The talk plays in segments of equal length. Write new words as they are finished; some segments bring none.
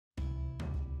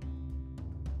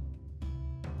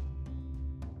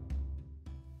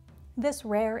This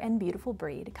rare and beautiful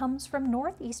breed comes from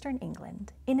northeastern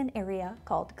England in an area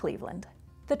called Cleveland.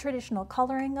 The traditional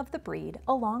coloring of the breed,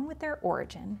 along with their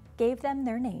origin, gave them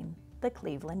their name, the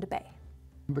Cleveland Bay.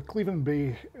 The Cleveland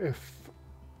Bay, if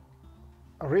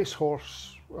a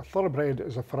racehorse, a thoroughbred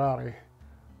is a Ferrari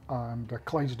and a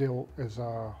Clydesdale is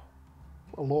a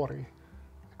lorry,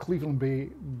 Cleveland Bay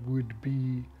would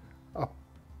be a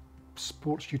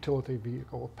sports utility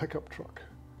vehicle, a pickup truck,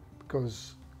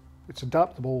 because it's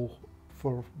adaptable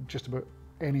for just about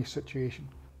any situation.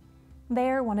 They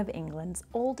are one of England's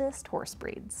oldest horse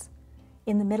breeds.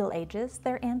 In the Middle Ages,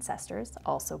 their ancestors,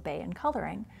 also bay in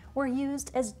coloring, were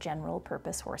used as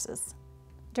general-purpose horses.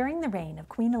 During the reign of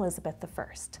Queen Elizabeth I,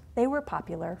 they were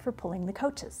popular for pulling the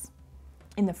coaches.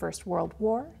 In the First World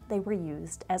War, they were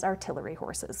used as artillery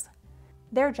horses.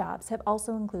 Their jobs have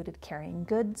also included carrying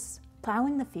goods,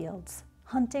 ploughing the fields,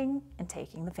 hunting, and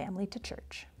taking the family to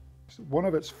church. One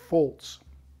of its faults,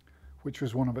 which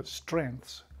was one of its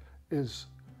strengths, is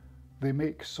they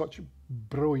make such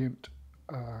brilliant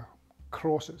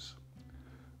crosses.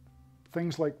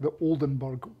 Things like the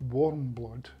Oldenburg warm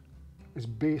blood is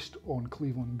based on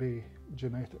Cleveland Bay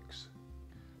genetics.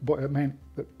 But it meant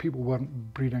that people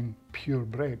weren't breeding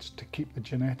purebreds to keep the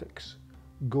genetics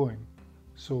going.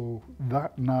 So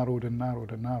that narrowed and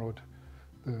narrowed and narrowed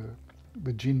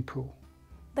the gene pool.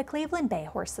 The Cleveland Bay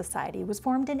Horse Society was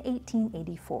formed in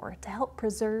 1884 to help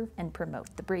preserve and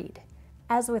promote the breed.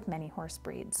 As with many horse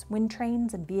breeds, when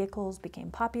trains and vehicles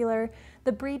became popular,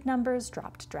 the breed numbers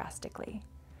dropped drastically.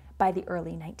 By the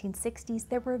early 1960s,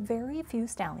 there were very few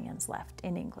stallions left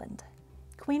in England.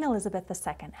 Queen Elizabeth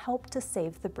II helped to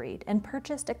save the breed and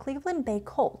purchased a Cleveland Bay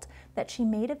colt that she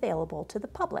made available to the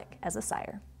public as a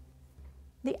sire.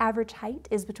 The average height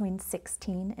is between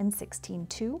 16 and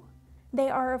 16.2. They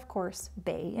are, of course,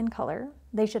 bay in color.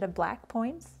 They should have black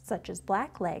points, such as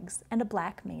black legs and a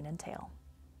black mane and tail.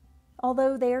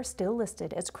 Although they are still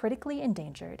listed as critically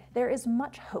endangered, there is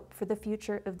much hope for the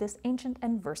future of this ancient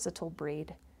and versatile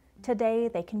breed. Today,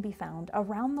 they can be found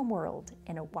around the world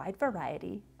in a wide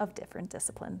variety of different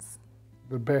disciplines.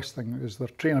 The best thing is their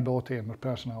trainability and their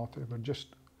personality. They're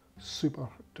just super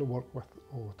to work with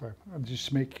all the time and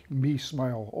just make me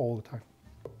smile all the time.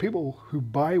 People who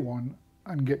buy one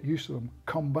and get used to them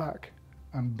come back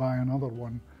and buy another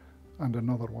one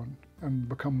and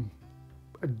become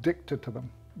addicted to them,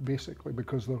 basically,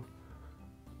 because they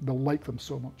like them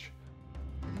so much.